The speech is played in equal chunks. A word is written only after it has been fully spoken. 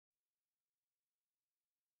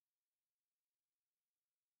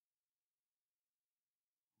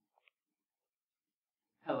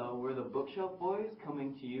Hello, we're the Bookshelf Boys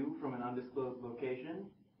coming to you from an undisclosed location,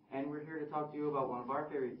 and we're here to talk to you about one of our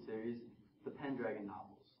favorite series, the Pendragon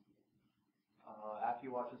novels. After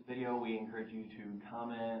you watch this video, we encourage you to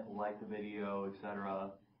comment, like the video,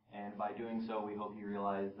 etc. And by doing so, we hope you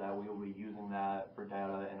realize that we will be using that for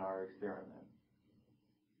data in our experiment.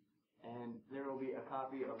 And there will be a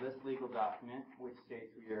copy of this legal document which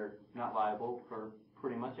states we are not liable for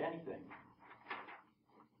pretty much anything.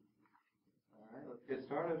 Alright, let's get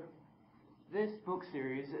started. This book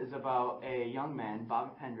series is about a young man,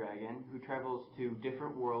 Bobby Pendragon, who travels to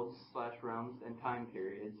different worlds / realms and time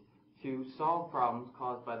periods to solve problems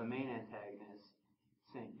caused by the main antagonist,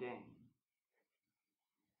 Saint Dane.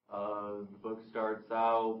 The book starts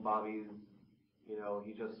out, Bobby's,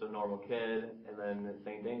 he's just a normal kid, and then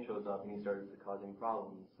Saint Dane shows up and he starts causing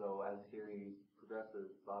problems. So as the series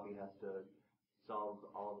progresses, Bobby has to solve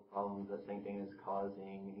all the problems that Saint Dane is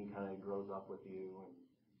causing, and he kind of grows up with you.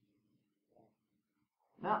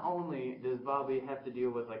 And not only does Bobby have to deal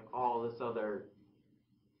with all this other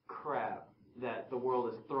crap that the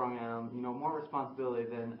world is throwing at him, more responsibility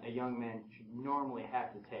than a young man should normally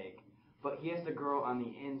have to take, but he has to grow on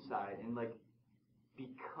the inside and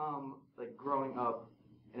become growing up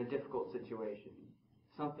in a difficult situation,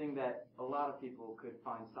 something that a lot of people could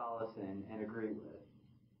find solace in and agree with.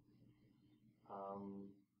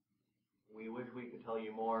 We wish we could tell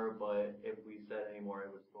you more, but if we said any more,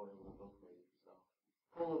 it would spoil the book for you. So,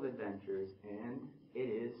 full of adventures, and it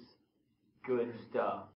is good stuff.